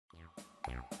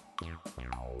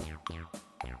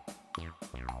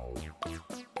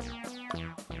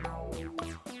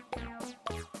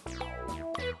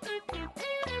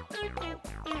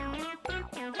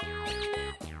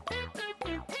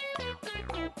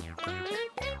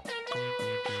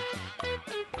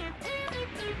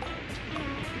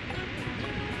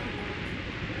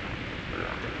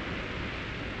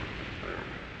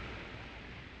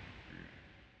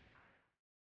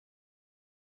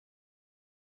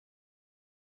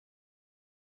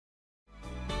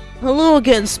Hello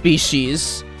again,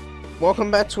 species. Welcome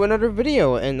back to another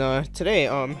video, and today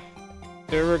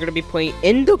we're gonna be playing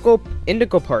Indigo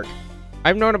Park.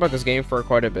 I've known about this game for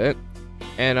quite a bit,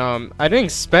 and I didn't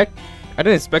expect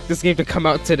this game to come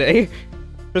out today.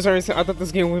 For some reason, I thought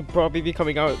this game would probably be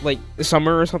coming out like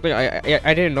summer or something. I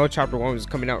didn't know Chapter 1 was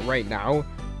coming out right now.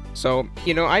 So,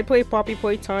 you know, I play Poppy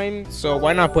Playtime, so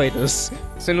why not play this?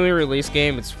 It's a newly released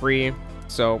game, it's free,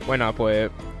 so why not play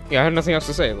it? Yeah, I have nothing else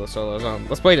to say, so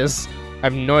let's play this. I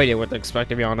have no idea what to expect,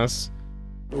 to be honest.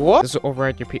 What? This is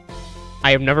override your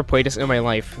I have never played this in my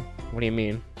life. What do you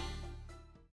mean?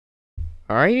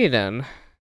 Alrighty then. Let's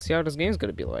see how this game's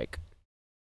gonna be like.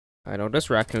 I know this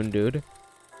raccoon dude.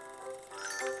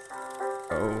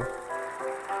 Oh.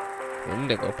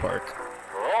 Indigo Park.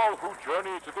 For all who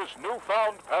journey to this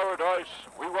newfound paradise,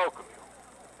 we welcome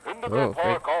you. Indigo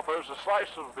Park offers a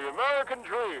slice of the American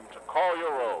dream to call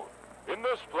your own. In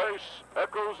this place,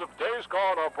 echoes of days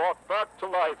gone are brought back to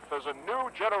life as a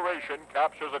new generation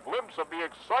captures a glimpse of the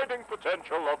exciting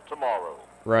potential of tomorrow.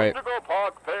 Right. Indigo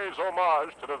Park pays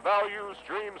homage to the values,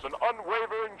 dreams, and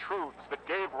unwavering truths that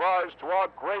gave rise to our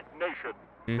great nation.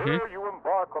 Here you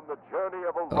embark on the journey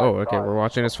of a lifetime. Oh, okay, we're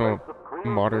watching this from a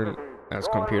modern as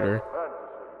computer.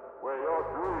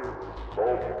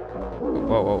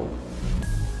 Whoa.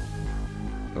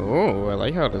 Oh, I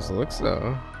like how this looks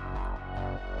though.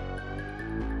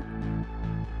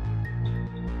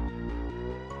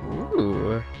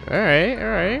 Ooh,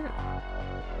 alright.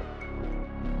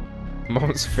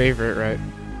 Mom's favorite, right?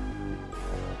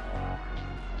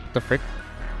 The frick?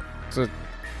 It's a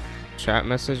chat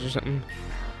message or something?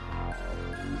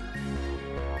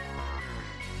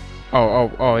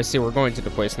 Oh, I see, we're going to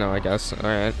the place now, I guess.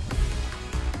 Alright.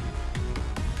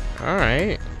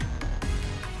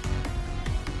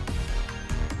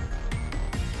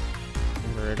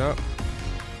 Number it up.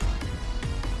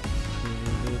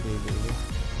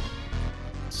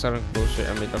 Sounding bullshit.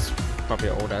 I mean, that's probably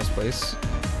an old ass place.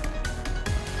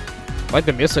 I like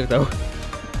the music though.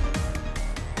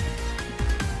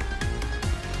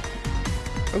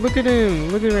 Oh, look at him!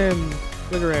 Look at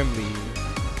Rambley.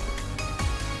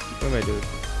 What am I doing?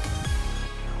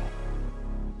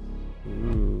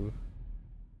 Ooh.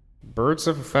 Birds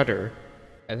of a feather.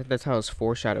 I think that's how it's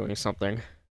foreshadowing something.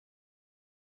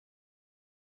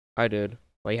 I did.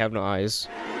 Well, you have no eyes.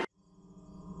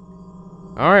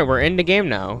 Alright, we're in the game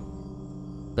now.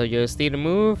 So you just need to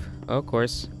move? Oh, of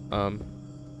course. Oh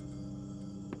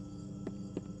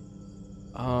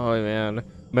man.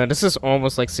 Man, this is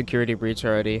almost like security breach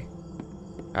already.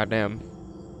 Goddamn.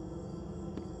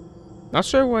 Not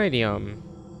sure why the it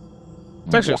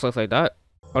actually looks like that.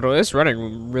 Although it's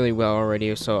running really well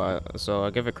already, so I'll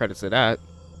give it credit to that.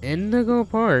 Indigo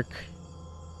Park.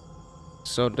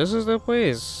 So this is the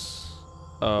place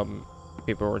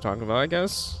people were talking about, I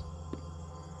guess.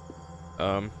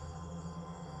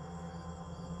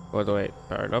 What do I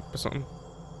power it up or something?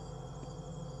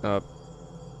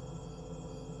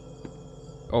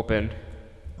 Open.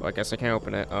 Well, I guess I can't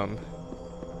open it.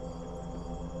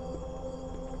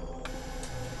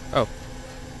 Oh.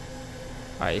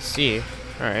 I see.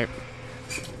 Alright.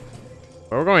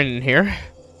 We're going in here.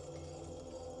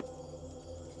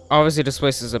 Obviously, this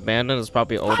place is abandoned. It's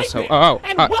probably old as hell.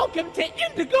 Welcome to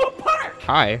Indigo Park!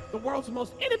 Hi. The world's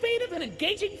most innovative and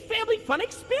engaging family fun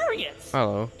experience!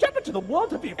 Hello. Jump into the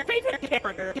world of your favorite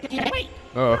character. Wait!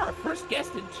 Oh. You're our first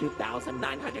guest in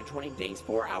 2,920 days,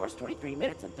 4 hours, 23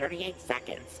 minutes, and 38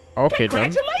 seconds. Okay,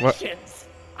 then. Congratulations!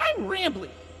 I'm Rambley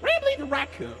the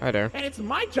raccoon. Hi there. And it's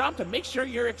my job to make sure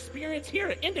your experience here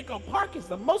at Indigo Park is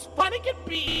the most fun it can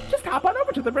be. Just hop on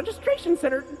over to the registration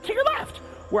center to your left,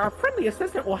 where our friendly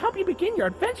assistant will help you begin your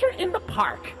adventure in the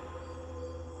park.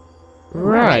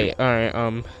 Right.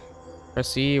 Alright, press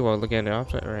C while looking at the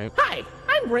option, right? Hi,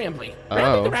 I'm Rambley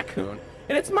the raccoon,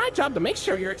 and it's my job to make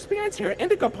sure your experience here at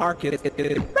Indigo Park is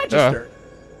registered.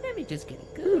 Let me just get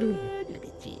a good look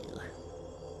at you.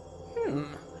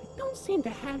 I don't seem to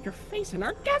have your face in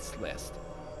our guest list.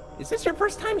 Is this your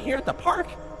first time here at the park,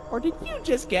 or did you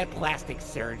just get plastic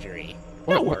surgery?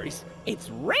 No worries, it's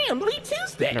Rambley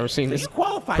Tuesday. Never seen this you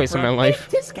qualify place for in my a life.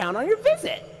 big discount on your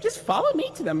visit. Just follow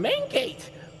me to the main gate.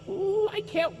 Ooh, I I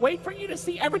can't wait for you to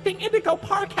see everything Indigo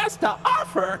Park has to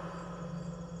offer!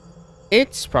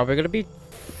 It's probably gonna be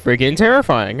friggin'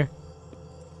 terrifying.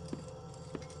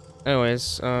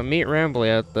 Anyways, meet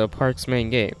Rambley at the park's main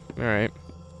gate. Alright.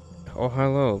 Oh,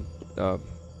 hello.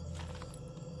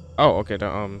 Oh, okay,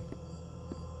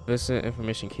 visit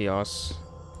information kiosk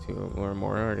to learn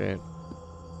more. Okay.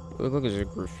 Ooh, look, there's a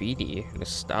graffiti.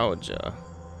 Nostalgia.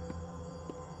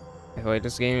 I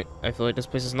feel like this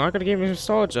place is not gonna give me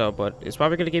nostalgia, but it's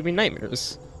probably gonna give me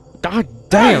nightmares. God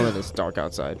damn, it is dark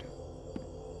outside.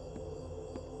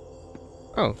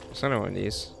 Oh, it's another one of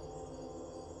these.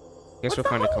 Guess we'll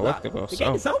find a collectible. The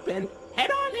gate is open.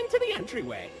 Head on into the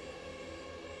entryway.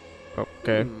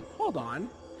 Okay. Hold on.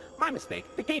 My mistake.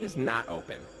 The gate is not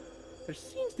open. There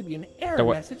seems to be an error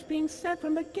message being sent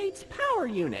from the gate's power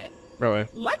unit. Really?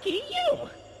 Lucky you!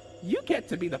 You get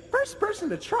to be the first person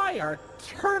to try our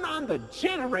turn on the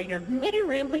generator mini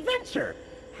Rambley venture.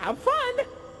 Have fun!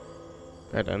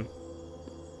 Right then.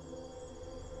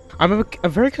 I'm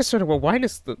very concerned about why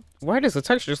does the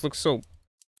texture just look so...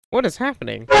 What is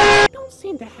happening? You don't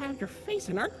seem to have your face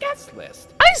in our guest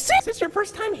list. I see! Is this your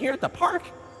first time here at the park?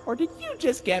 Or did you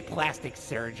just get plastic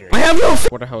surgery? I have no...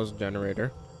 What the hell is a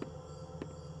generator?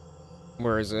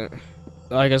 Where is it?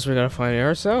 I guess we gotta find it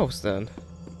ourselves then.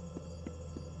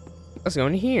 Let's go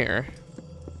in here.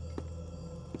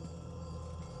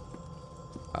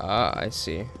 Ah, I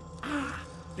see. Ah,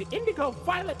 the Indigo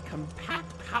Violet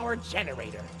Compact Power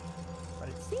Generator. But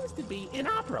it seems to be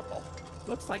inoperable.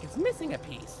 Looks like it's missing a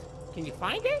piece. Can you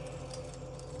find it?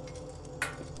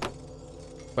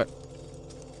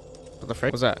 What the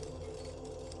frick was that?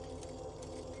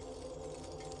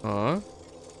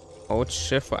 Hold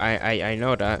shift. I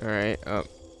know that. All right.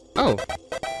 Oh,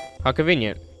 how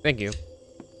convenient. Thank you.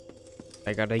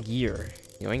 I got a gear.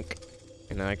 Yoink.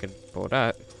 And now I can pull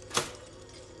that.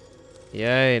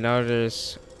 Yay! Now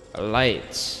there's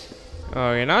lights.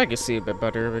 Oh, yeah. Now I can see a bit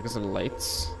better because of the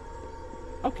lights.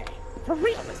 Okay, for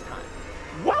real this time.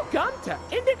 Welcome to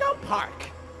Indigo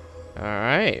Park. All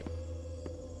right.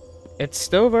 It's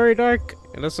still very dark.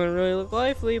 It doesn't really look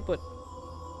lively, but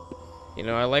you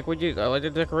know, I like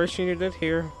the decoration you did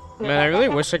here. Man, I really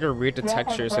wish I could read the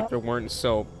textures if it weren't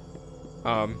so,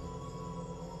 but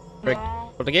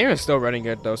the game is still running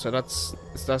good though, so that's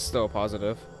still a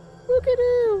positive. Look at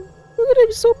him! Look at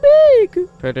him, so big!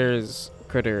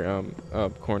 Critter,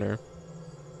 corner,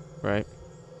 right?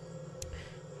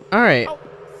 All right. Oh,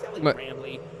 silly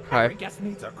Rambley. Hi. Every guest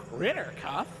needs a critter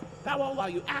cuff. That will allow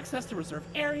you access to reserved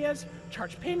areas,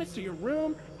 charge payments to your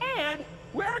room, and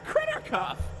wear a critter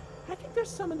cuff. I think there's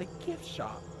some in the gift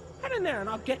shop. Head in there and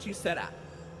I'll get you set up.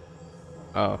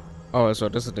 Oh, so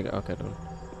this is the... Okay, then.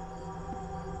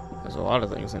 There's a lot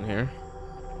of things in here.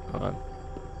 Hold on.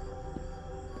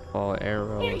 Ball,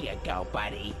 arrow... Here you go,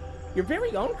 buddy. Your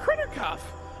very own critter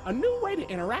cuff. A new way to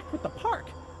interact with the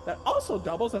park that also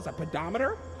doubles as a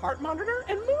pedometer, heart monitor,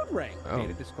 and mood ring. Oh.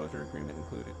 Data disclosure agreement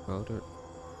included.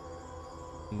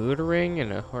 Mood ring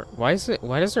and a heart... Why is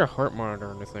there a heart monitor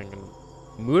on the thing?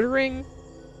 Mood ring?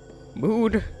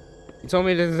 Mood? You told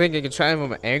me to think I could try if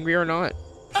I'm angry or not?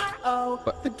 Uh-oh,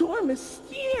 the door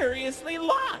mysteriously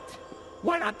locked.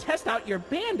 Why not test out your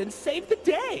band and save the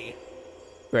day?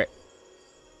 Great.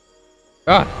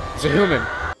 Ah, it's a human.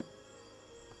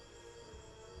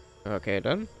 Okay,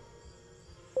 done.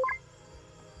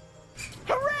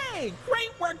 Hooray!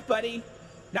 Great work, buddy.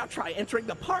 Now try entering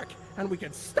the park, and we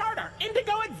can start our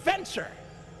Indigo adventure.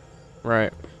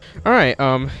 Right. All right.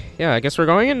 Yeah. I guess we're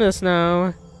going in this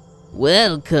now.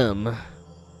 Welcome.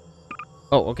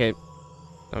 Oh, okay.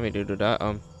 Let me do that.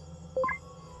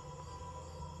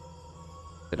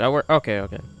 Did that work? Okay.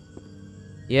 Okay.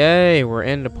 Yay! We're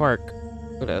in the park.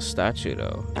 Look at that statue,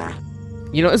 though.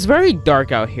 You know, it's very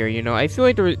dark out here. You know, I feel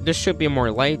like there should be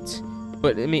more light,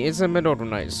 but I mean, it's the middle of the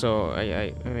night, so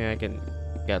I mean, I can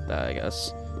get that, I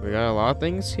guess. We got a lot of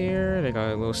things here. They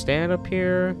got a little stand up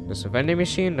here. There's a vending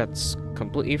machine that's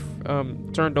completely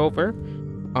turned over.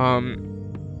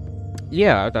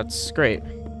 Yeah, that's great.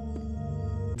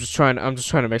 I'm just trying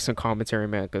to make some commentary,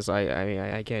 man, because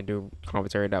I can't do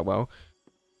commentary that well.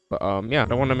 But yeah, I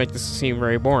don't want to make this seem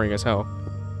very boring as hell.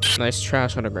 Nice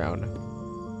trash on the ground.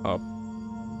 Oh,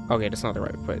 okay, that's not the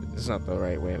right, but it's not the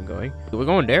right way I'm going. We're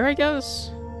going there, I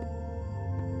guess.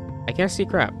 I can't see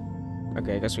crap.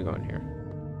 Okay, I guess we're going here.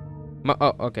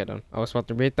 Oh, okay, done. I was about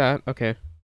to read that. Okay.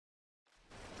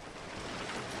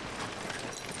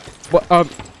 What?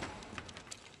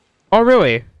 Oh,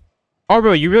 really? Oh,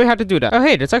 really? You really had to do that? Oh,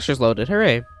 hey, the texture's loaded.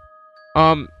 Hooray.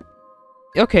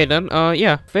 Okay, then.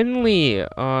 Yeah. Finley.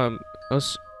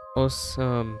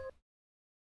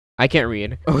 I can't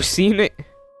read. Oceanic.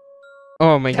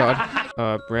 Oh my god.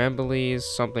 Rambley's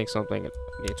something something.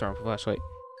 Need to turn off the flashlight.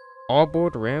 All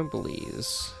aboard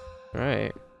Rambley's.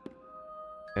 Alright.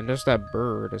 And there's that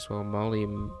bird as well. Molly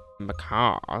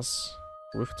Macaws.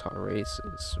 Rooftop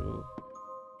races. Ooh.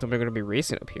 So we're gonna be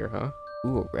racing up here, huh?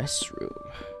 Ooh, a restroom.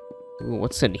 Ooh,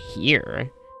 what's in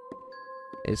here?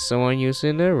 Is someone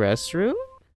using the restroom?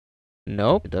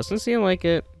 Nope, it doesn't seem like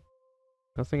it.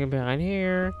 Nothing behind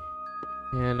here.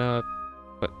 And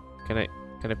but can I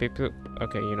peek through?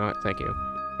 Okay, you know what? Thank you.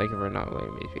 Thank you for not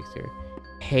letting me peek through.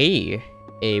 Hey,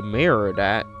 a mirror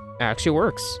that actually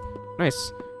works.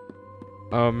 Nice.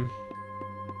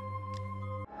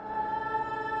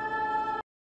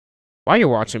 Why are you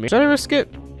watching me? Should I risk it?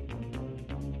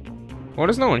 Well,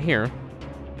 there's no one here.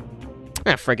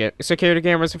 Ah, frig it. Security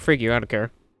cameras will freak you. I don't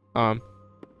care.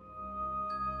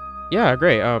 Yeah,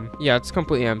 great. Yeah, it's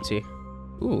completely empty.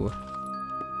 Ooh.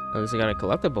 At least I got a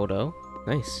collectible though.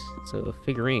 Nice. It's a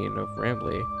figurine of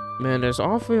Rambley. Man, there's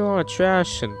awfully a lot of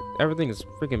trash and everything is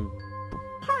freaking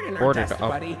Pardon our boarded test,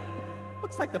 up. buddy.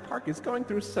 Looks like the park is going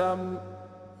through some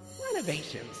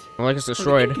renovations. Well, like it's For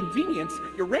destroyed. the inconvenience,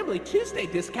 your Rambley Tuesday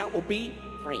discount will be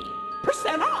 3%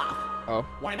 off. Oh.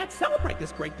 Why not celebrate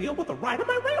this great deal with a ride on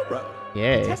my railroad?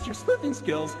 Yay. To test your sleuthing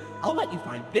skills, I'll let you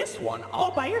find this one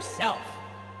all by yourself.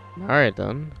 Alright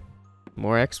then.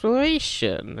 More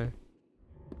exploration.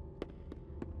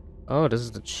 Oh, this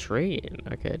is the train.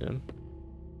 Okay then.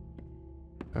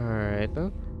 Alright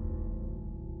then.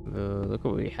 Look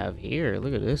what we have here.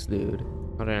 Look at this dude.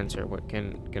 How to answer? What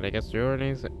can I get through or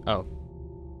anything? Oh.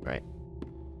 Right.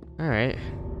 Alright.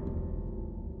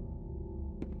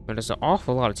 But there's an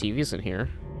awful lot of TVs in here.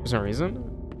 For some reason.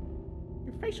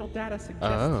 Your facial data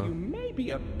suggests you may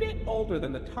be a bit older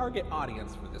than the target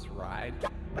audience for this ride,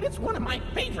 but it's one of my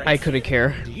favorites. I couldn't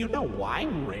care. Do you know why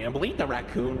Rambley the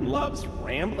raccoon loves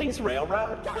Rambley's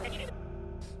railroad?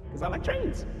 Because I like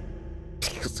trains.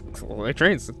 I like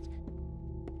trains.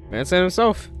 Man said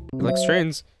himself. He likes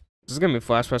trains. This is gonna be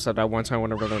flashbacks at that one time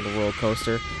when I rode on the roller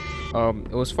coaster.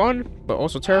 It was fun, but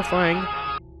also terrifying.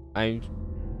 I'm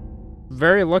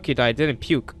very lucky that I didn't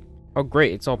puke. Oh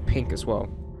great, it's all pink as well.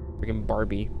 Freaking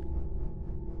Barbie.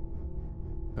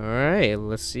 Alright,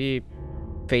 let's see.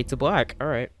 Fade to black.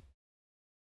 Alright.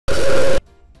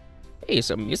 Hey,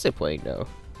 some music playing though.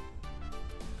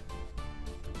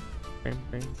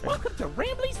 Welcome to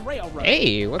Rambley's Railroad.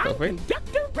 Hey, what the I'm fuck?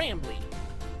 Conductor Rambley.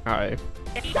 Hi.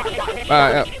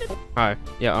 Hi.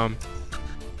 Yeah,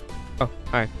 oh,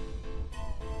 hi.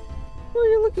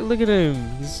 Look at him.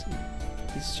 He's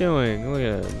showing. Look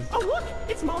at him. Oh, look,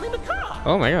 it's Molly Macaw.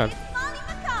 Oh my god. It's Molly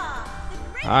Macaw, the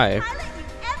greatest Hi. pilot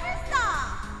you've ever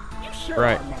saw. You sure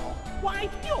Right. are, Mo. Why,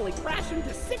 you only crashed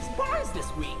into 6 bars this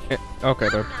week. Okay,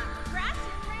 I'm then. not crashing,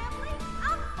 Rambley.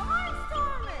 I'm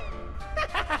barnstorming.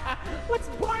 What's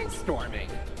barnstorming?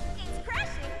 It's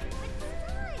crashing with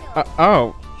style.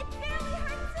 Oh. It barely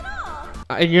hurts at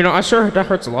all. You know, I'm sure that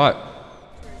hurts a lot.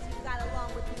 You've got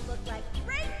along with you look like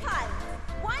great pilots.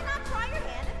 Why not try your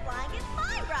hand at flying in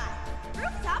my ride?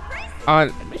 Rooftop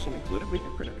racing. Admission included with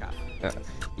your critter cup.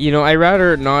 You know, I'd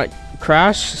rather not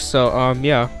crash, so,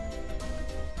 yeah.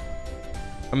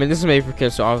 I mean, this is made for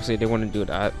kids, so obviously they wouldn't do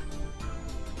that.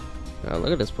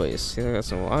 Look at this place. See, they got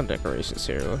some lot of decorations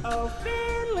here. Oh,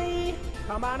 Finley,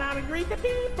 come on out and greet the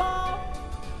people.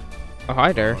 Oh,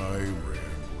 hi there. Hi,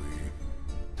 Rambley.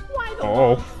 Why the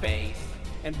Oh. long face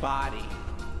and body?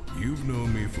 You've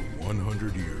known me for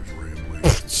 100 years,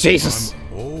 Rambley. Jesus.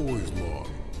 I'm always long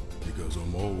because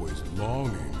I'm always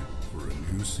longing for a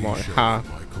new seashell for Ha,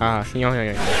 my ha,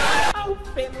 collection. Oh,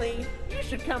 Finley, you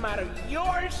should come out of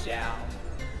your shell.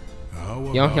 How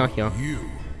Yeah, about yeah, yeah. you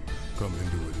come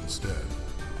into it instead?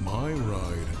 My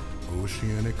ride,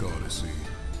 Oceanic Odyssey,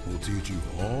 will teach you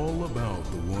all about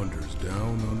the wonders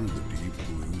down under the deep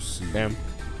blue sea. Damn.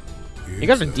 It's You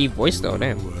got a as deep voice, though,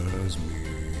 damn. blue as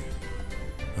me.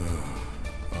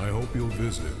 I hope you'll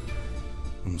visit.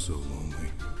 I'm so lonely.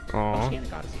 Aw.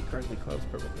 Oceanic Odyssey currently closed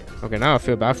for repairs. Okay, now I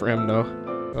feel bad for him, though.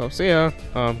 Oh, see ya.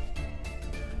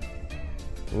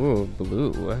 Ooh,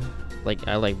 blue. Like,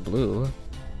 I like blue.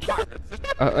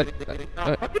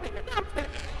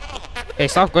 Hey,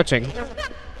 stop glitching.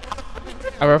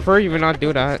 I prefer you not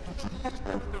do that.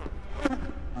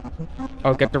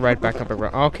 Oh, get the ride back up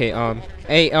around. Okay,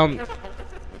 hey,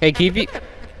 hey, can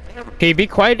you be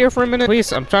quiet here for a minute,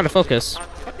 please? I'm trying to focus.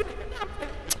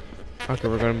 Okay,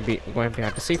 we're going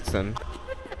behind the seats then.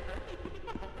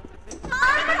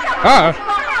 Ah!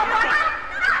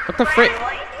 What the frick?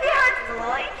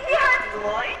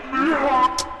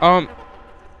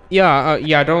 Yeah,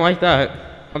 yeah, I don't like that.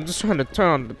 I'm just trying to turn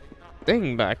on the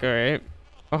thing back, alright?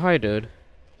 Oh, hi, dude.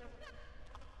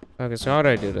 Okay, so how do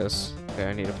I do this? Okay,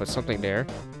 I need to put something there.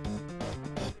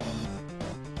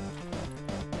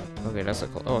 Okay, that's a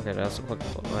oh, okay, that's a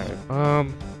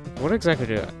alright. What exactly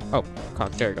did I... Oh,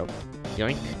 cog, there we go.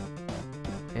 Yoink.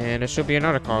 And there should be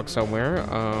another cog somewhere.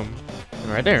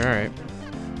 Right there, alright.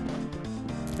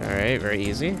 Alright, very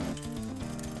easy.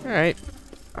 Alright.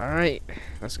 Alright.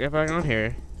 Let's get back on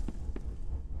here.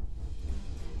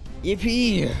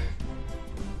 Yippee!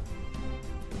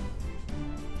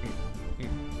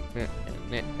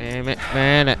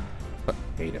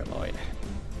 Hey there, Lloyd.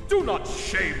 Do not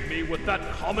shame me with that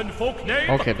common folk name.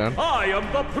 Okay, then. I am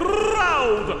the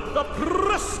proud, the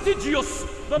prestigious,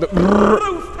 the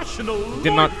professional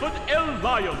Lloydford L.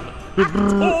 Lion,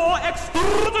 actor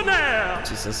extraordinaire.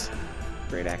 Jesus.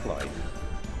 Great act, Lloyd.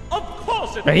 Of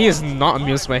course it But he is was. not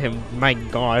amused by him. My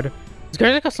God. This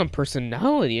guy got some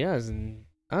personality. That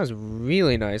was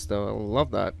really nice, though. I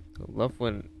love that. I love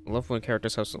when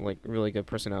characters have some like really good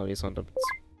personalities on them.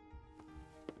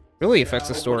 Really affects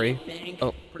the story.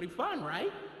 Oh, Pretty fun,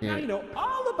 right? yeah. Now you know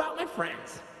all about my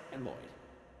friends and Lloyd.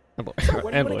 And So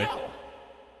where do you want Lloyd. to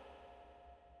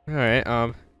go?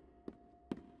 Alright,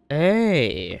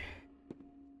 hey!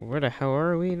 Where the hell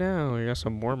are we now? We got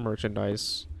some more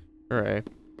merchandise. Alright.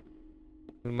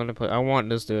 I'm gonna put, I want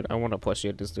this dude. I want to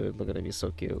plushie this dude. Look at him, he's so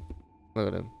cute. Look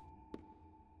at him.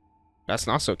 That's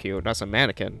not so cute. That's a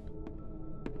mannequin.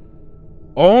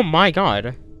 Oh my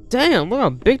God! Damn! Look how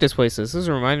big this place is. This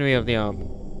reminded me of the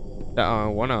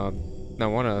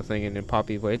one thing in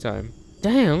Poppy Playtime.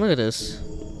 Damn! Look at this.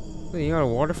 You got a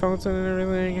water fountain and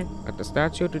everything. Got the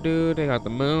statue to do. They got the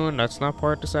moon. That's not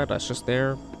part of the set. That's just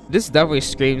there. This definitely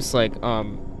screams like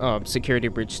security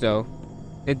breach though.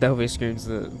 It definitely screams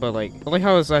but like I like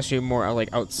how it's actually more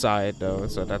like outside though.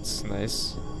 So that's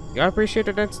nice. You gotta appreciate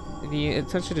the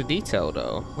attention to detail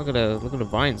though. Look at the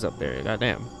vines up there.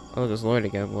 Goddamn. Oh, there's Lloyd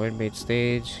again. Lloyd made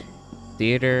stage,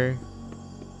 theater.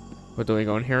 What, do we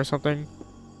go in here or something?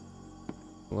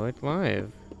 Lloyd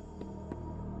live.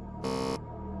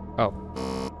 Oh.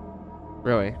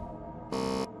 Really?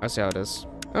 I see how it is.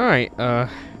 Alright,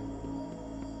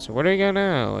 so where do we go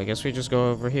now? I guess we just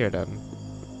go over here then.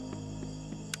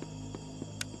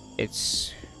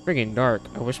 It's freaking dark.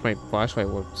 I wish my flashlight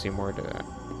would see more to that.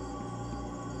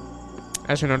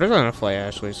 Actually, no, there's not a flight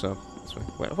actually, so...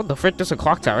 Wait, what the frick? There's a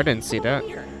clock tower. I didn't see that.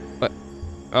 What?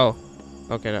 Oh.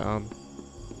 Okay,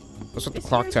 what's with the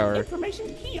clock tower?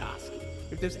 Information kiosk.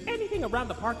 If there's anything around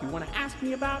the park you want to ask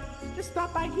me about, just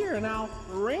stop by here and I'll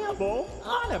ramble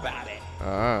on about it.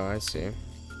 Ah, I see.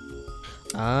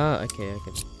 Ah, okay, I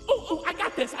can... Oh, I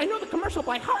got this. I know the commercial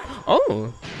by heart.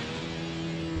 Oh!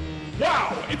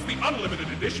 Wow, it's the unlimited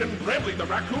edition Rambley the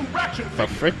Raccoon Raction The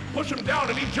figure. frick? Push him down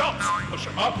and he jumps. Push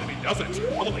him up and he doesn't.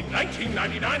 Only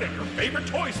 $19.99 at your favorite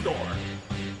toy store.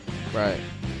 Right.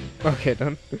 Okay,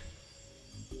 then.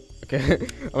 Okay.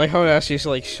 I like how it actually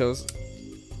like shows...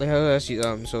 like how it actually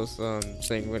shows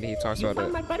thing when he talks You about found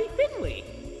it. my buddy Finley.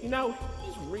 You know,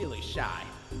 he's really shy.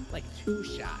 Like, too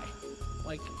shy.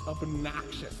 Like,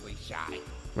 obnoxiously shy.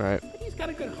 Right. But he's got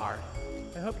a good heart.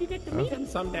 I hope you get to meet him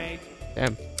someday.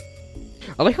 Damn.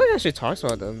 I like how he actually talks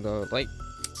about them though. Like,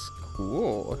 it's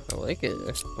cool. I like it.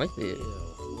 I like the... Ew,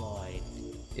 Lloyd.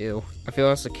 Ew. I feel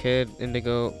as a kid,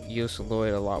 Indigo used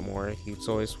Lloyd a lot more. He's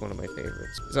always one of my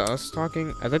favorites. Is that us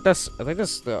talking? I think that's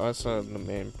the us, the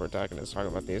main protagonist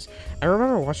talking about these. I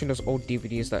remember watching those old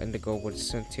DVDs that Indigo would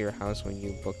send to your house when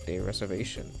you booked a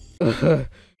reservation.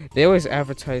 They always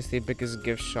advertised the biggest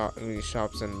gift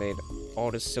shops and made all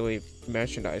this silly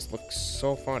merchandise look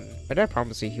so fun. My dad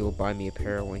promised he would buy me a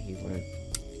pair when he went.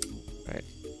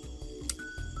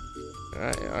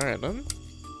 Alright then.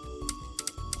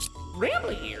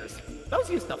 Rambley ears. Those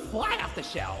used to fly off the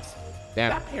shelves. Damn.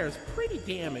 That pair's pretty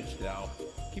damaged, though.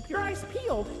 Keep your eyes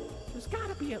peeled. There's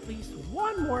gotta be at least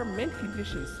one more mint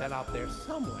condition set out there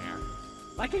somewhere.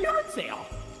 Like a yard sale.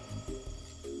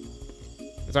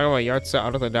 You're talking about yard sale. I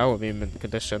don't think that would be in mint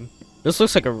condition. This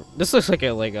looks like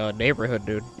a neighborhood,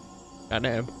 dude.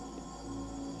 Goddamn.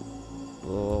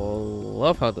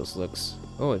 Love how this looks.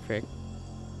 Holy frick.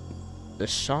 The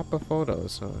shop of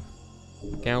photos, huh?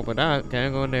 Can't open that.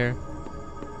 Can't go in there.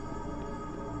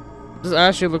 This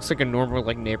actually looks like a normal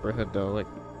neighborhood though. Like,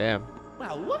 damn.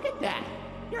 Well, look at that.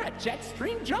 You're at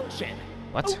Jetstream Junction.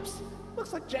 What? Oops.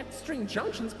 Looks like Jetstream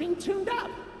Junction's being tuned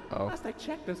up. Oh. Last I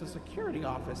checked, there's a security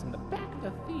office in the back of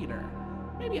the theater.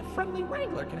 Maybe a friendly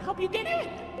wrangler can help you get in.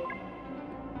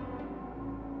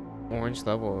 Orange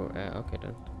level. Okay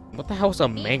then. What the hell's a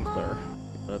mangler?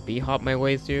 A bee-hop my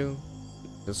way through?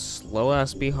 The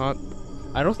slow-ass bee-hop?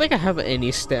 I don't think I have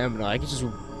any stamina. I can just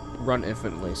run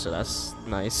infinitely, so that's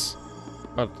nice.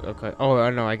 Oh, okay. Oh, I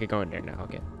know. I can go in there now.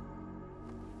 Okay.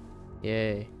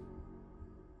 Yay.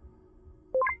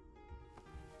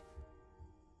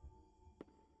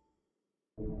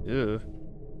 Ew.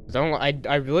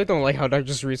 I really don't like how that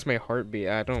just reads my heartbeat.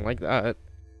 I don't like that.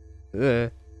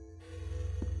 Ugh.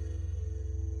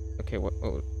 Okay, what?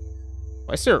 Oh,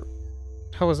 why is there?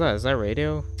 How was that? Is that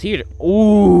radio? Theater.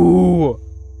 Ooh.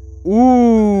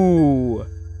 Ooh.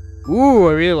 Ooh.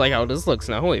 I really like how this looks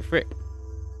now. Holy frick!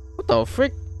 What the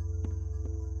frick?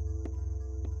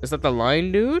 Is that the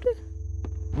line, dude?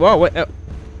 Whoa! What?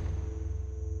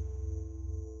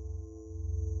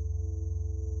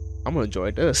 I'm gonna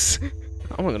join this.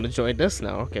 I'm gonna join this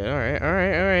now. Okay,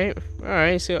 alright.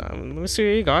 So, let me see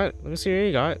what you got. Let me see what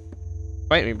you got.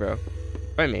 Fight me, bro.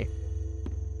 Fight me.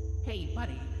 Hey,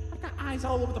 buddy, I've got eyes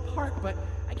all over the park, but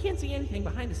I can't see anything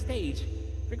behind the stage.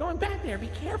 If you're going back there, be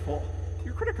careful.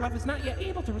 Your critter cuff is not yet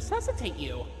able to resuscitate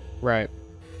you. Right.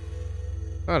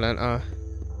 Oh, then,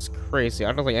 it's crazy.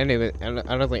 I don't think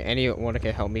anyone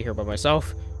can help me here by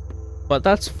myself. But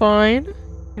that's fine.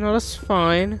 You know, that's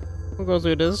fine. We'll go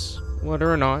through this, whether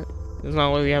or not. It's not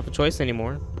like we have a choice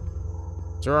anymore.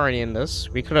 We're already in this.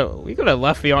 We could have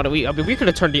left beyond it. I mean, we could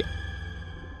have turned the.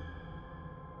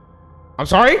 I'm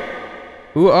sorry.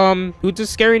 Who did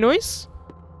scary noise?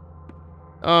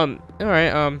 All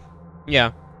right.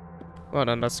 Yeah. Well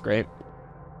done. That's great.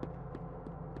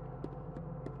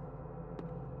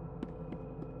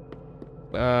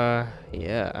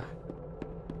 Yeah.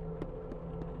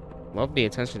 Love the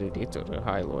attention to detail to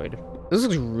Hi Lloyd. This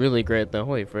looks really great though.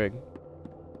 Holy frig.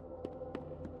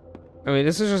 I mean,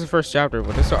 this is just the first chapter,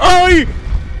 but this. Oh,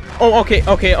 okay.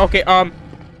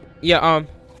 Yeah.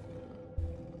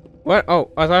 What? Oh,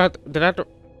 I thought. Did I have to?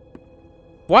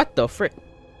 What the frick?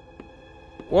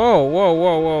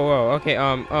 Whoa. Okay.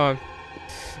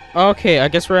 Okay. I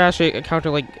guess we're actually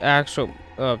encountering like actual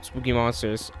spooky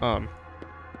monsters.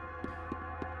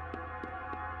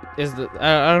 Is the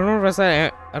I don't know if that's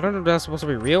that. I don't know if that's supposed to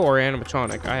be real or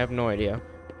animatronic. I have no idea.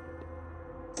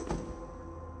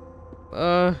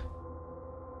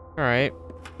 Alright.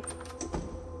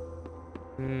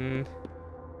 I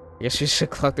guess you should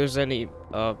collect. There's any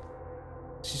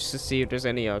just to see if there's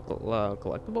any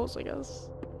collectibles, I guess.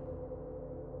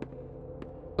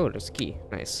 Oh, there's a key.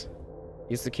 Nice.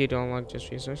 Use the key to unlock just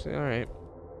research. Alright.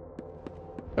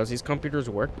 Does these computers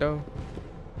work though?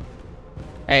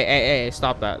 Hey,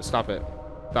 stop that. Stop it.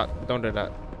 Stop. Don't do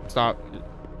that. Stop.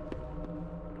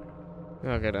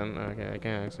 Okay then. Okay, I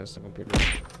can't access the computer.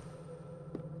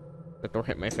 The door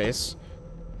hit my face.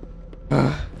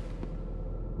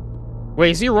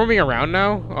 Wait, is he roaming around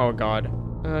now? Oh god.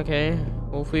 Okay.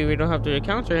 Hopefully we don't have to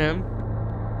encounter him.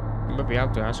 But we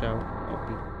have to. Actually, that'll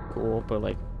be cool, but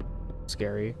like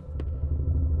scary.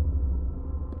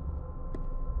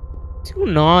 Do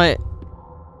not.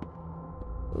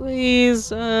 Please,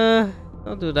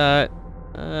 don't do that.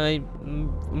 I'm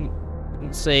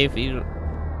safe.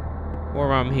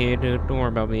 Or I'm here, dude. Don't worry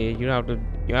about me. You have to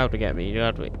get me. You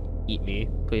have to eat me.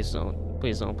 Please don't.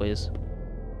 Please don't. Please.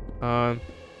 Don't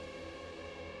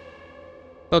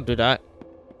do that.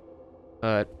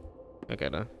 Okay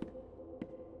then.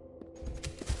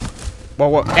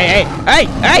 Whoa! Hey!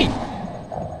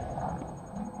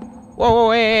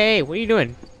 Whoa! Hey! What are you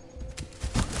doing?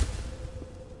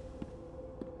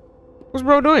 What's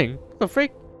bro doing? What the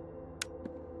freak?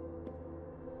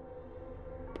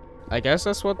 I guess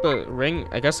that's what the ring.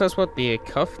 I guess that's what the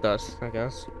cuff does. I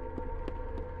guess.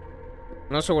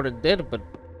 I'm not sure what it did, but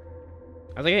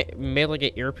I think it made like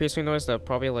an ear piercing noise that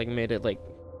probably like made it like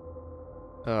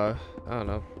I don't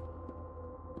know,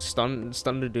 stun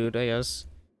the dude, I guess.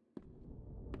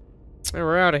 Hey,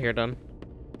 we're out of here then.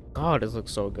 God, this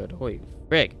looks so good. Holy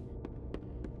frig.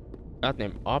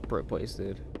 Goddamn opera place,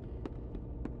 dude.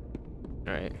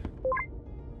 Alright.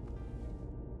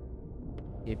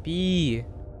 Yippee.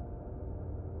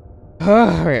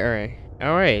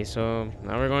 Alright, so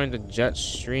now we're going to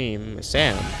Jetstream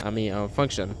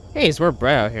function. Hey, it's more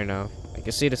bright out here now. I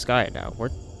can see the sky now.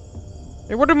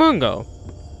 Hey, where'd the moon go?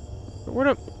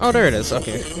 Oh, there it is.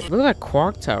 Okay. Look at that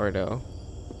clock tower though.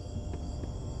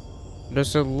 There's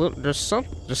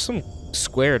some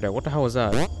square there. What the hell is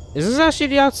that? Is this actually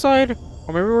the outside?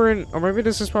 Or maybe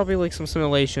this is probably like some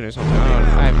simulation or something. I don't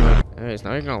know. I have no. Anyways,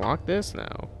 now you're gonna lock this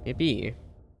now. Yippee.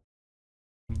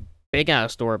 Big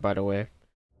ass door, by the way.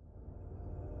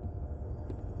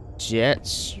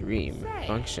 Jetstream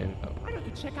function. Why don't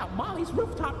you check out Molly's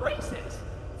rooftop races?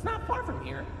 It's not far from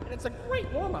here, and it's a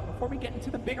great warm-up before we get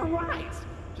into the bigger rides.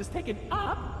 Just take it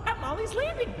up at Molly's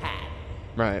landing pad.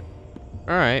 Right.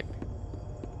 Alright.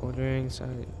 Ordering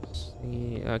size.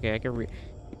 Okay, I can read.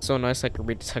 So nice I can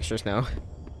read the textures now.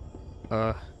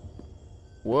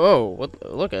 Whoa,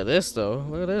 what? Look at this though.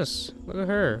 Look at this. Look at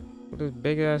her. Look at this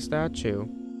big ass statue.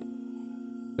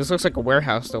 This looks like a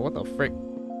warehouse though. What the frick?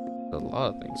 A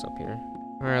lot of things up here.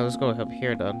 Alright, let's go up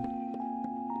here then.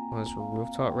 There's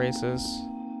rooftop races.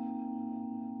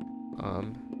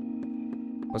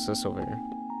 What's this over here?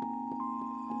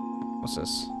 What's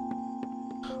this?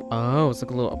 Oh, it's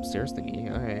like a little upstairs thingy.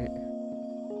 Alright.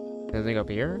 Anything up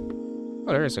here? Oh,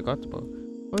 there is a collectible.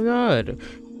 Oh my god.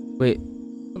 Wait.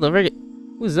 What the frick?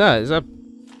 Who's that? Is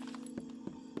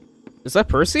that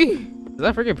Percy? Is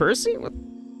that freaking Percy? What?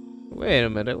 Wait a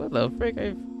minute. What the frick?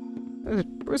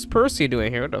 What's Percy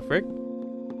doing here? What the frick?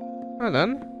 Hold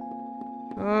on.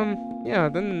 Yeah, I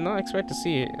did not expect to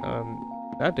see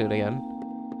that dude again.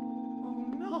 Oh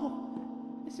no,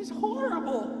 this is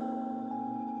horrible.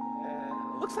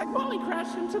 Looks like Molly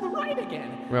crashed into the right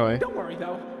again. Really? Don't worry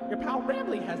though, your pal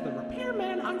Rambley has the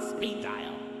repairman on speed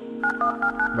dial.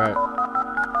 Right.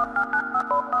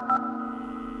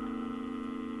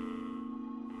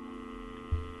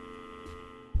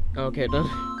 Okay, done.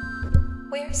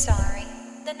 We're sorry.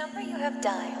 The number you have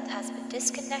dialed has been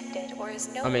disconnected or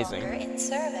is no Amazing. longer in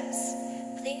service.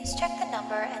 Please check the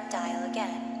number and dial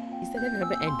again. Is that a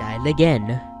number and dial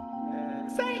again?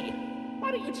 Say,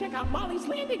 why don't you check out Molly's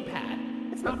landing pad?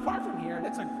 It's not far from here, and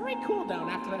it's a great cooldown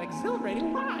after that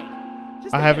exhilarating ride.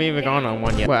 Just I to haven't get even gone on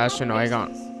one yet. air Well, actually, no, I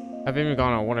places. haven't even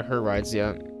gone on one of her rides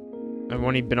yet. I've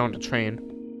only been on the train.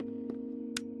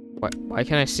 What? Why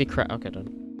can't I see crap? Okay, done.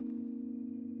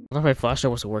 I thought my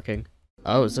flashlight wasn't working.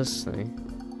 Oh, is this thing?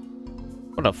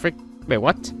 What the frick? Wait,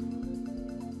 what?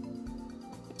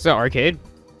 Is that arcade?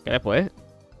 Can I play it?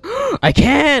 I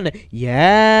can!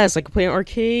 Yes! I can play in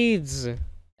arcades!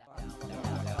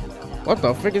 What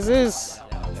the frick is this?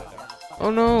 Oh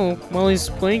no, Molly's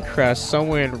plane crashed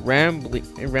somewhere in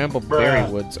Rambleberry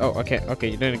Woods. Oh, okay,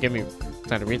 you didn't give me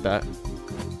time to read that.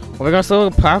 Oh my gosh, the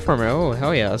little platformer. Oh,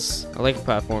 hell yes. I like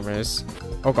platformers.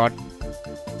 Oh god.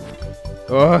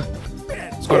 Ugh.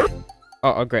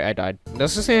 Oh, great, I died.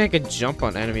 Does this say I could jump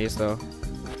on enemies, though?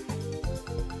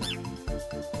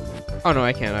 Oh, no,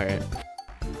 I can't, alright.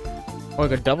 Oh, I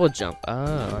could double jump. Oh,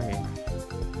 alright.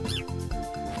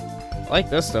 I like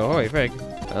this, though. Holy frick.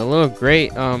 A little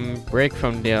great, break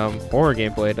from the, horror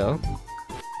gameplay, though.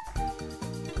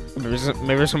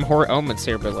 Maybe there's some horror elements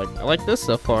here, but, like, I like this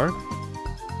so far.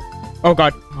 Oh,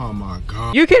 god. Oh my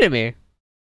god. You kidding me?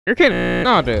 You're kidding.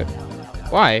 No, dude.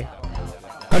 Why?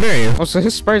 How dare you? Also,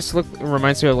 his sprites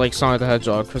reminds me of like Sonic the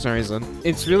Hedgehog for some reason.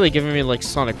 It's really giving me like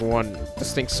Sonic 1,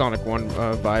 distinct Sonic 1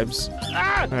 vibes.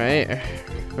 Alright,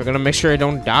 we're gonna make sure I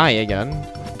don't die again.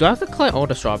 Do I have to collect all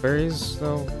the strawberries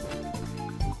though?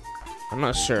 I'm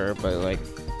not sure, but like,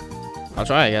 I'll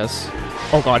try, I guess.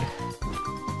 Oh god.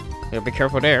 Yeah, be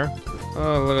careful there.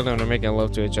 Oh, look at them, they're making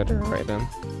love to each other right then.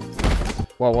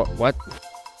 Well, what?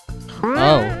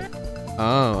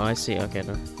 Oh, I see, okay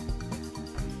then.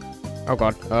 Oh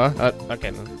god. Okay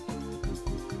then.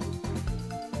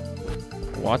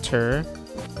 Water.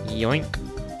 Yoink.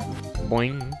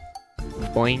 Boing.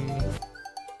 Boing.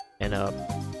 And up.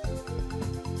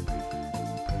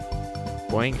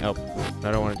 Boing. Oh,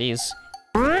 another one of these.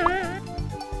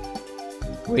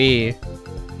 Wee.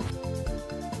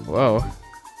 Whoa.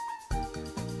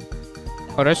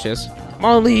 Oh, that's just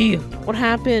Molly! What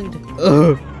happened?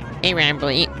 Ugh. Hey,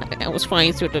 Rambley. I was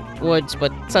flying through the woods,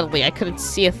 but suddenly I couldn't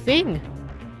see a thing.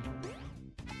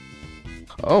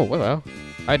 Oh, well,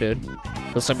 I did.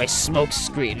 Looks like my smoke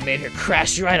screen made her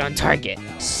crash right on target.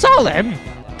 Solemn!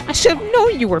 I should have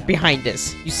known you were behind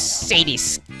this, you sadie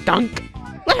skunk.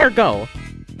 Let her go.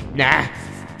 Nah.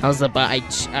 How's about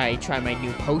I try my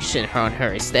new potion on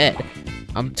her instead?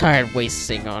 I'm tired of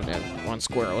wasting on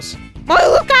squirrels. Molly,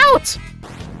 look out!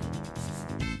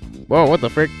 Whoa, what the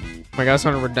frick? My guy's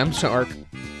on a redemption arc.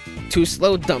 Too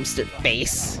slow, dumpster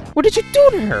face. What did you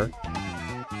do to her?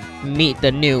 Meet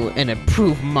the new and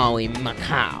improved Molly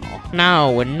Macau.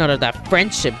 Now, with none of that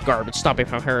friendship garbage stopping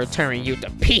from her tearing you to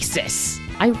pieces.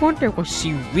 I wonder what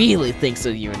she really thinks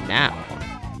of you now.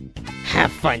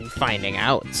 Have fun finding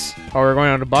out. Oh, we're going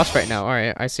on the boss right now.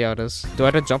 Alright, I see how it is. Do I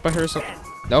have to jump at her or something?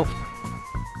 Nope.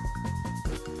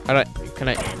 Can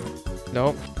I?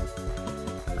 Nope.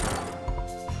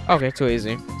 Okay, too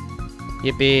easy.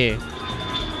 Yippee.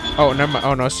 Oh, never mind.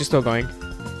 Oh no, she's still going.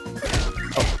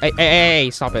 Oh, hey,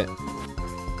 stop it.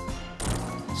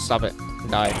 Stop it.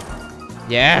 Die.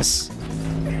 Yes!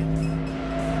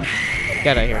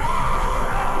 Get out of here.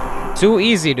 Too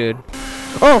easy, dude.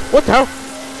 Oh, what the hell?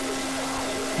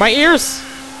 My ears!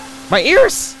 My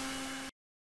ears!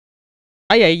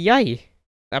 Ay, ay, ay.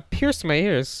 That pierced my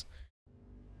ears.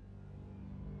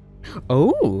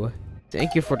 Oh,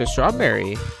 thank you for the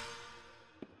strawberry.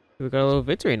 We got a little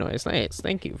victory noise. Nice.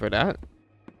 Thank you for that.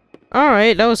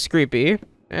 Alright, that was creepy.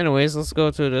 Anyways, let's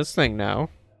go to this thing now.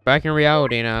 Back in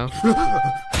reality now.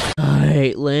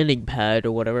 landing pad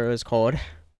or whatever it was called.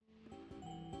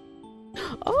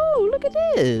 Oh, look at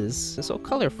this! It's so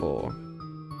colorful.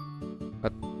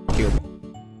 What? Cube.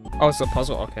 Oh, it's a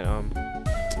puzzle. Okay.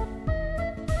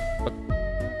 What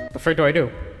the frick do I do?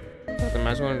 The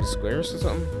match one of the squares or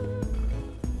something?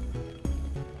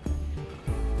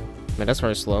 Man, that's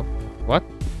very slow. What?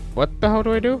 What the hell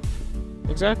do I do?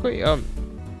 Exactly?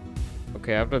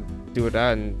 Okay, I have to do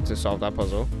that and to solve that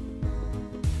puzzle.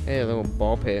 Hey, a little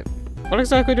ball pit. What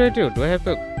exactly do I do? Do I have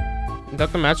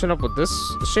to match it up with this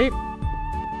shape?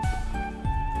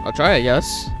 I'll try it,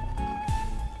 yes.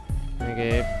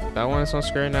 Okay, that one is on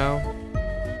square now.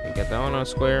 You get that one on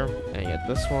square, and you get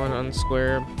this one on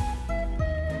square.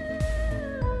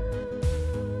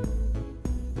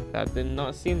 That did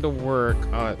not seem to work.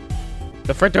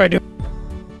 The frick do I do?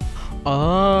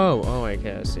 Oh,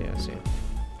 okay, I see.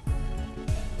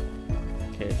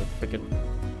 Okay, the frickin'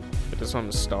 put this on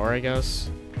the star, I guess.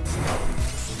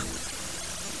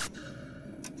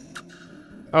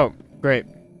 Oh, great.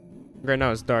 Right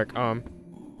now it's dark.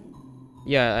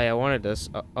 Yeah, I wanted this.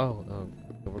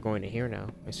 We're going to here now.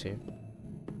 I see.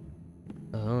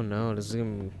 Oh no, this is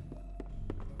gonna...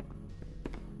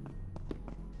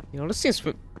 You know, this seems...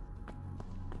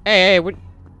 Hey, what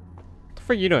the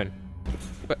frick are you doing?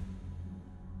 What?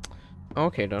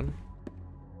 Okay, done.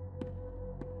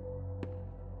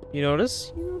 You know,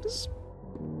 this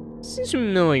seems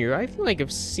familiar. I feel like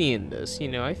I've seen this, you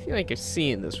know. I feel like I've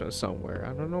seen this from somewhere.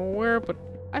 I don't know where, but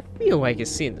I feel like I've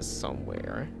seen this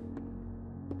somewhere.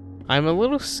 I'm a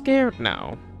little scared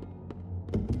now.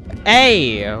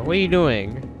 Hey, what are you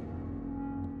doing?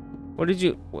 What are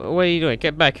you doing?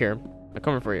 Get back here. I'm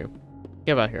coming for you.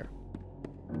 Get back here.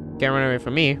 Can't run away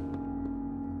from me.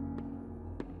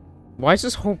 Why is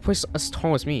this whole place as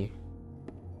tall as me?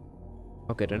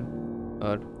 Okay then.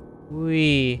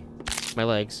 Wee. My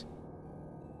legs.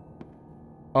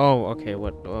 Oh, okay,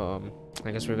 what,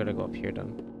 I guess we're gonna go up here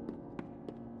then.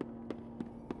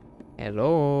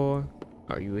 Hello?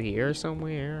 Are you here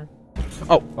somewhere?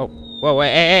 Oh, whoa,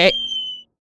 wait, hey.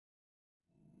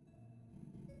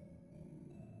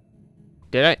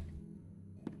 Did I?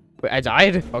 Wait, I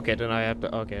died? Okay, then I have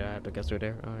to get through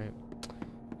there. Alright.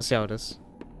 Let's see how it is.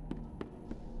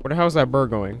 Where the hell is that bird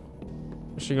going?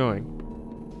 Where's she going?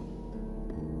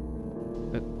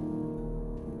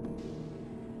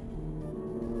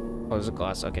 Oh, there's a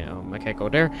glass. Okay, I can't go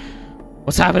there.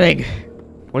 What's happening?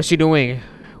 What is she doing?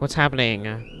 What's happening?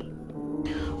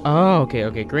 Oh,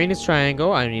 okay. Green is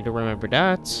triangle. I need to remember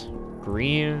that.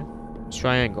 Green is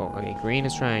triangle. Okay, green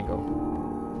is triangle.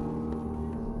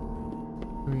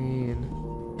 Green.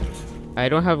 I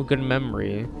don't have a good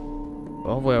memory.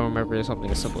 But hopefully I'll remember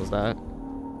something as simple as that.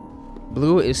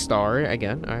 Blue is star.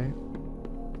 Again, alright.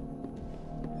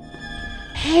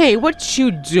 Hey, what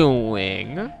you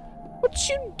doing? What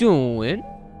you doing?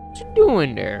 What you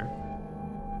doing there?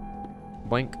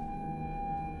 Boink.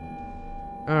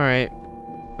 Alright.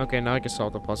 Okay, now I can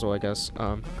solve the puzzle, I guess.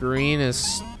 Green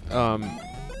is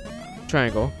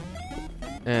triangle.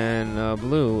 And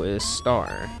blue is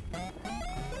star.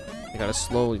 I gotta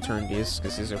slowly turn these,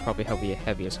 because these are probably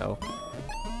heavy as hell.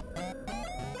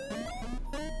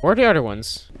 Where are the other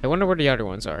ones? I wonder where the other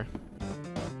ones are.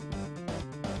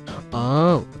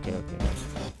 Oh, okay.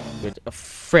 Good. Oh,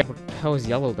 frick. What the hell is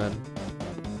yellow then?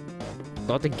 Do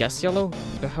I have to guess yellow?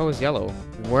 What the hell is yellow?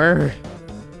 Where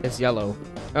is yellow?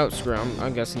 Oh, screw it.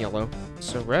 I'm guessing yellow.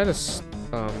 So red is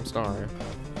star.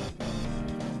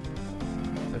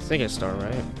 I think it's star,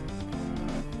 right?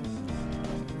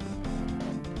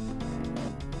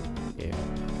 Yeah.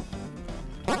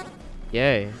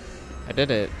 Yay. I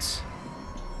did it.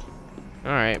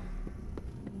 Alright.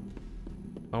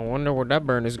 I wonder where that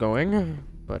burn is going,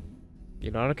 but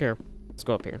you know, I don't care. Let's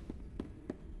go up here.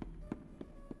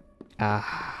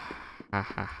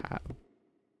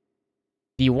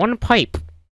 The one pipe.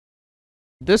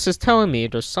 This is telling me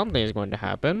there's something is going to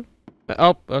happen.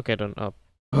 Oh, okay, then up.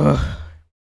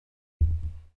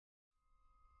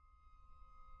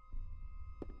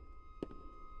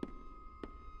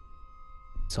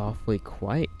 It's awfully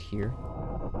quiet here.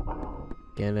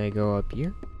 Can I go up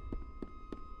here?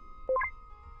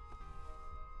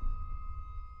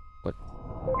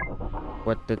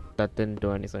 What that didn't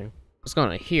do anything. What's going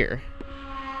on here?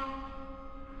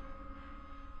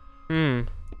 You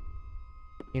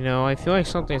know, I feel like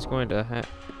something's going to happen.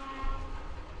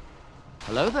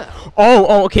 Hello there.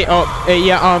 Oh, okay. Oh,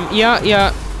 yeah.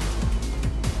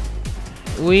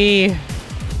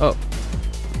 Oh.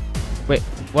 Wait,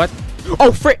 what?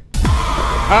 Oh, frick!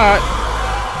 Hi,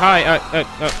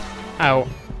 ow.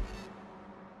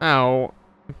 Ow.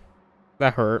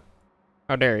 That hurt.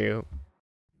 How dare you?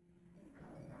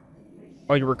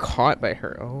 Oh, you were caught by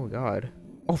her. Oh god.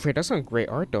 Oh frick, that's not great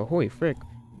art though. Holy frick.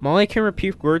 Molly can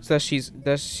repeat words that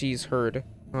she's heard.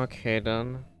 Okay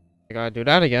then. I gotta do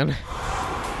that again.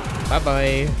 Bye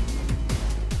bye.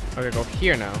 Okay, go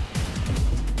here now.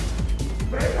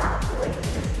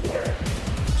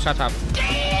 Shut up.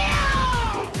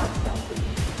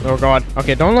 Oh god.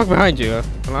 Okay, don't look behind you.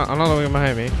 I'm not looking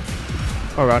behind me.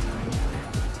 Oh god.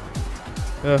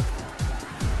 Ugh.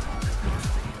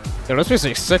 Yo, this place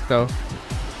is sick though.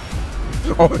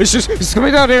 Oh, it's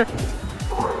coming down here.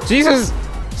 Jesus.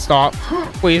 Stop.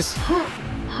 Please.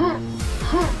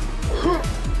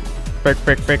 Frick,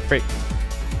 frick, frick, frick.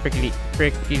 Frickity,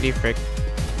 frickity, frick.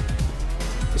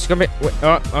 It's coming. Wait,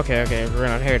 oh, okay, okay. We're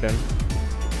going on here then.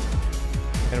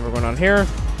 And we're going on here.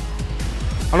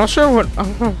 I'm not sure what.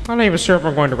 I'm not even sure if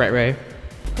I'm going the right way.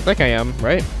 I think I am,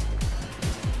 right?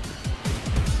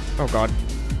 Oh god.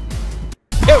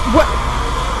 Ew, what?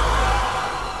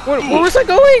 Where was I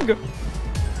going?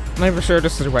 I'm not even sure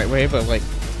this is the right way, but like,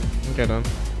 okay then.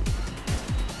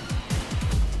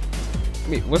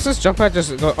 Wait, what's this jump pad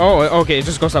just go? Oh, okay, it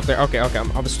just goes up there. Okay, okay,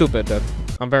 I'm stupid then.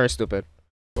 I'm very stupid.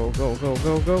 Go, go, go,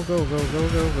 go, go, go, go, go,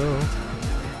 go, go.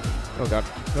 Oh god.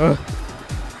 Ugh.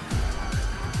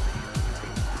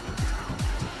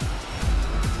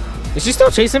 Is she still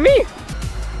chasing me?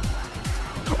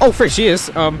 Oh, frick, she is.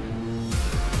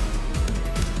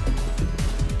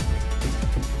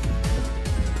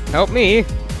 Help me.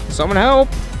 Someone help.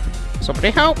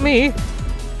 Somebody help me.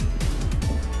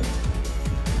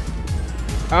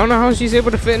 I don't know how she's able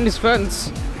to fit in this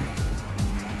fence.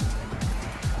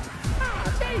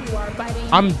 Ah, there you are, buddy.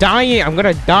 I'm dying. I'm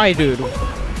gonna die, dude.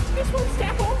 This one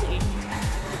step only.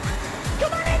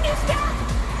 Come on in, you step.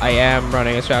 I am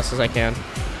running as fast as I can.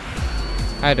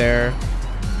 Hi there.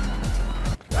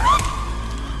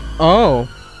 Oh.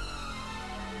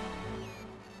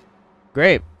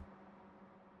 Great.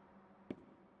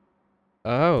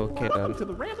 Oh, okay Welcome then. to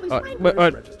the Rambley's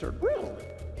Wranglers registered room.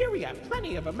 Here we have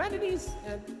plenty of amenities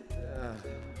and.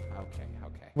 Okay.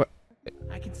 What?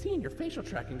 I can see in your facial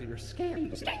tracking that you're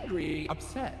scared, angry,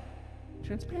 upset.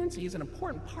 Transparency is an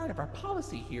important part of our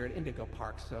policy here at Indigo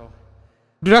Park, so.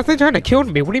 Dude, I think they're trying to kill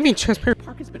me. What do you mean transparent? The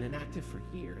park has been inactive for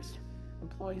years.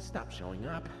 Employees stopped showing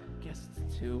up, guests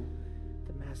too.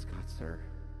 The mascots are.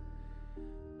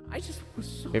 I just was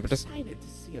so excited to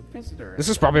see a visitor. This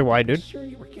is probably why, dude. I'm sure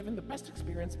you were given the best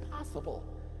experience possible.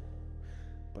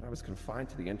 But I was confined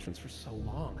to the entrance for so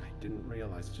long, I didn't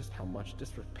realize just how much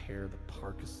disrepair the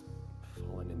park has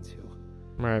fallen into.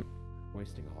 Right.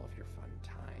 Wasting all of your fun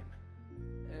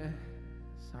time.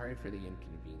 Sorry for the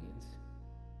inconvenience.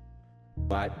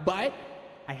 But I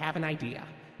have an idea.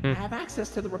 I have access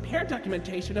to the repair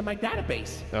documentation in my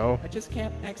database. Oh. I just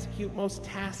can't execute most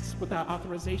tasks without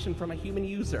authorization from a human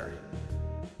user.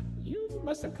 You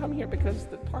must have come here because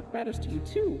the park matters to you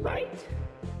too, right?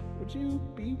 Would you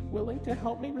be willing to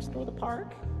help me restore the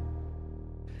park?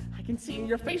 I can see in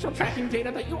your facial tracking data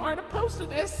that you aren't opposed to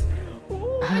this.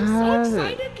 Ooh, I'm so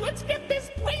excited. Let's get this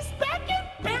place back in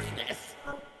business.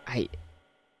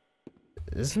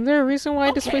 Isn't there a reason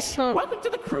why this place is not... Welcome to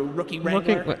the crew, Rookie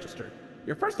Wrangler. Registered.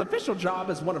 Your first official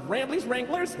job as one of Rambley's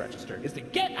Wranglers registered is to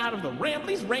get out of the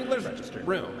Rambley's Wranglers registered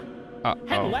room.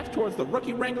 Head left towards the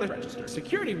Rookie Wrangler registered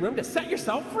security room to set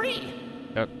yourself free.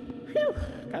 Yep. Whew,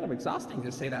 kind of exhausting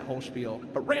to say that whole spiel.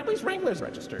 But Rambley's Wranglers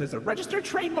registered is a registered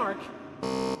trademark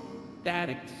that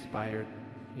expired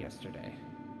yesterday.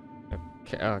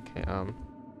 Okay,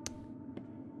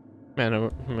 Man,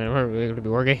 am I really gonna be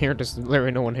working here? There's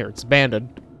literally no one here. It's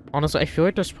abandoned. Honestly, I feel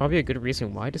like there's probably a good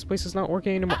reason why this place is not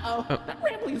working anymore. That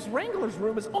Rambley's Wranglers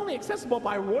room is only accessible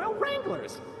by Royal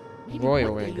Wranglers. Maybe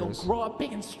Royal one day Wranglers. you'll grow up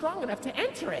big and strong enough to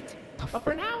enter it. But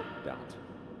for now, don't.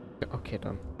 Okay,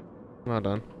 done. Well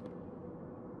done.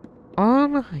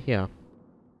 Yeah.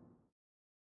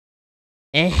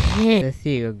 Let's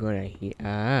see what's going on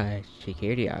here.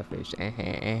 Security office.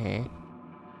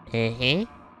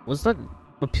 Was that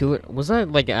was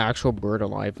that like an actual bird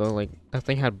alive though? Like that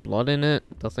thing had blood in it?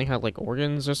 The thing had like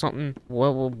organs or something?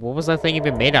 What was that thing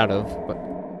even made out of? But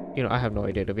you know, I have no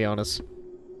idea to be honest.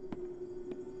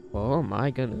 Oh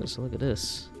my goodness, look at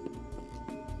this.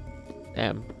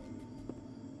 Damn.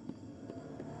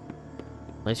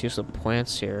 Nice use of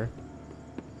plants here.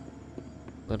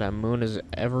 But that moon is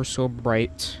ever so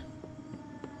bright.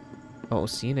 Oh,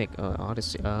 scenic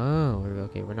Odyssey. Oh,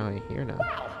 okay, we're not here now.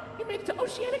 Wow, you made it to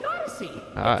Oceanic Odyssey.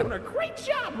 You're doing a great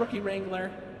job, Rookie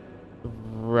Wrangler.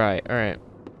 Right, alright.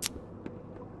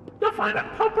 You'll find a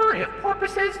potpourri of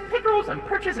porpoises, pickerels, and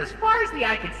perches as far as the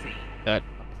eye can see. But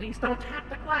please don't tap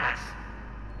the glass.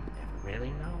 You never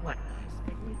really know what lies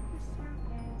beneath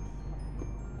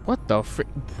the What the frick?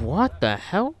 What the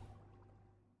hell?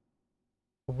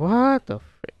 What the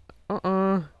frick?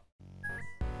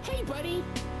 Hey, buddy.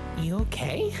 You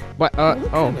okay? What? You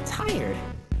look Oh. kinda tired.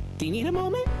 Do you need a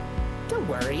moment? Don't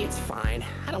worry, it's fine.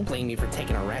 I don't blame you for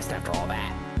taking a rest after all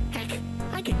that. Heck,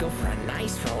 I could go for a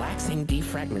nice, relaxing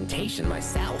defragmentation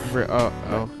myself.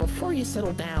 Oh. Before you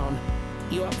settle down,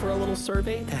 you up for a little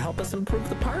survey to help us improve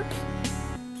the park?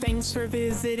 Thanks for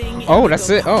visiting. Oh, that's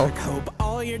it. Indigo Oh. Park. Hope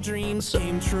all your dreams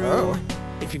came true. Oh.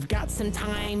 If you've got some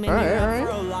time and Alright, you're up alright.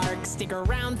 for a lark, stick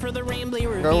around for the Rambley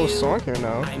review. Got a little song here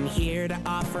now. I'm here to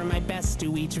offer my best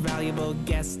to each valuable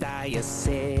guest I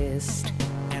assist.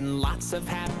 And lots of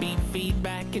happy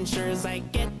feedback ensures I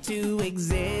get to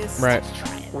exist. Right.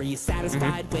 Were you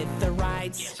satisfied with the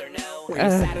rides? Yes or no? Were you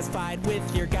satisfied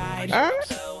with your guide?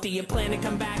 Do you plan to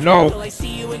come back? No. Will I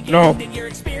see you again? No. Did your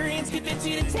experience convince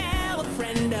you to tell a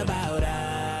friend about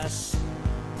us?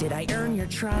 Did I earn your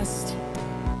trust?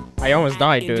 I almost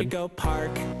died, dude. Indigo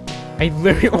Park. I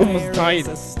literally almost There died. is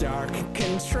a stark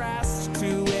contrast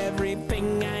to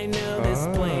everything I know this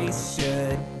place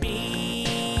should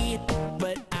be.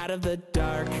 But out of the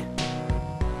dark,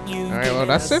 you've Alright, well, given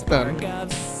that's a it then. spark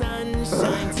of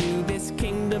sunshine to this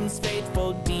kingdom's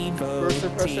faithful devotee.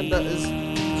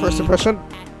 First impression,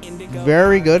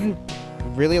 very good.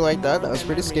 Really like that. That was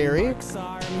pretty scary.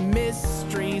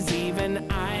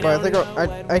 But I think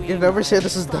I can never say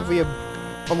this is definitely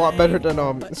a lot better than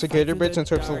Cicada Bridge in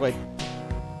terms of like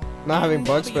not having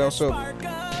bugs, but also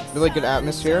really good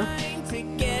atmosphere.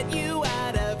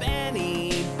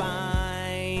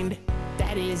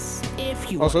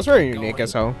 Also, it's very unique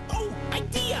as hell. Oh,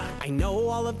 idea! I know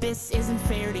all of this isn't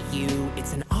fair to you.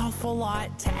 It's an awful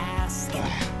lot to ask.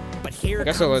 But here I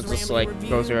guess comes I'll just Rambley like Review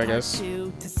go through, I Part guess.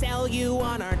 2 to sell you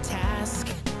on our task.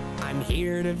 I'm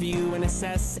here to view and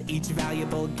assess each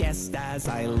valuable guest as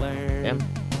I learn. Yeah.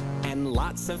 And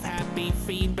lots of happy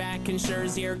feedback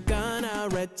ensures you're gonna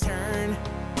return.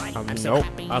 Nope,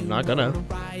 I'm not gonna.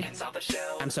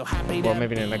 I'm so happy Well, to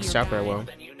maybe in the be next chapter I will.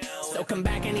 So come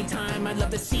back anytime, I'd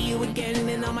love to see you again.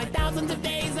 In all my thousands of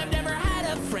days, I've never had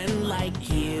a friend like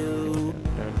you.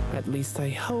 At least I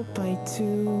hope I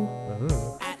do.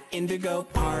 At Indigo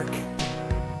Park,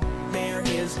 there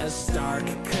is a stark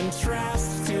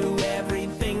contrast to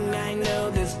everything I know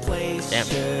this place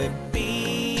should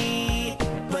be.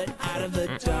 But out of the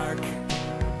dark,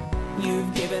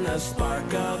 you've given a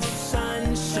spark of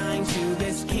sunshine to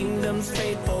this kingdom's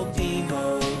faithful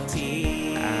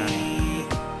devotee.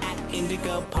 At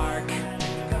Indigo Park,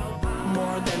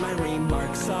 more than my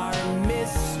remarks are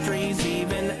mysteries.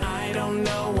 Even I don't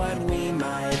know what we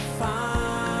might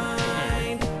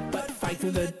find. But fight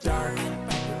through the dark,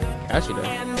 Actually,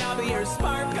 and I'll be your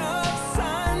spark of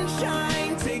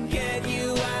sunshine to get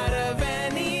you out of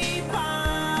any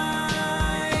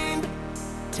bind.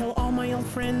 Till all my old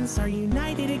friends are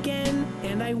united again,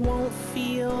 and I won't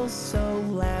feel so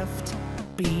left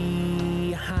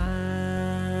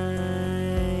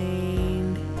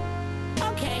behind.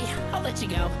 Okay, I'll let you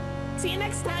go. See you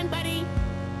next time, buddy.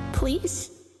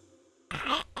 Please?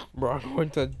 bro, I'm going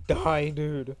to die,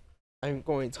 dude. I'm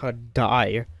going to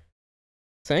die.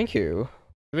 Thank you.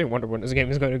 I really wonder when this game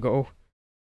is going to go.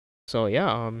 So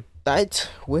yeah, that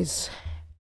was.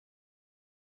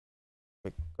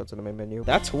 Go to the main menu.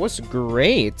 That was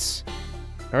great.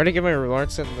 I already give my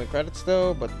remarks in the credits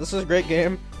though, but this is a great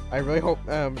game. I really hope.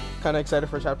 Kind of excited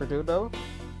for chapter 2 though.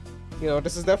 You know,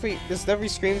 this definitely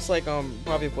screams like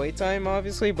probably playtime,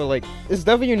 obviously, but like it's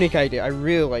definitely a unique idea. I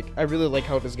really like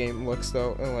how this game looks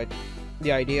though, and like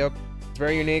the idea. It's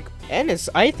very unique, and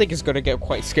I think it's gonna get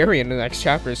quite scary in the next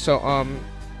chapter. So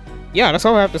yeah, that's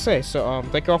all I have to say. So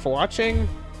thank you all for watching,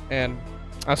 and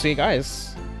I'll see you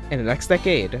guys in the next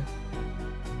decade.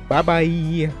 Bye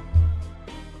bye.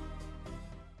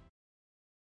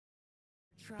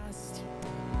 Trust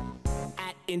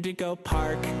at Indigo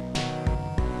Park.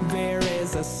 There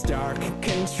is a stark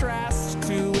contrast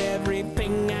to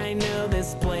everything I know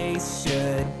this place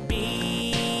should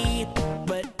be.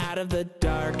 But out of the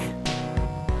dark,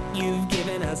 you've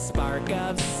given a spark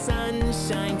of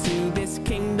sunshine to this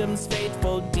kingdom's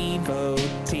faithful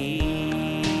devotee.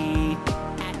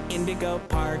 At Indigo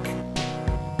Park,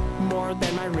 more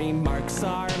than my remarks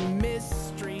are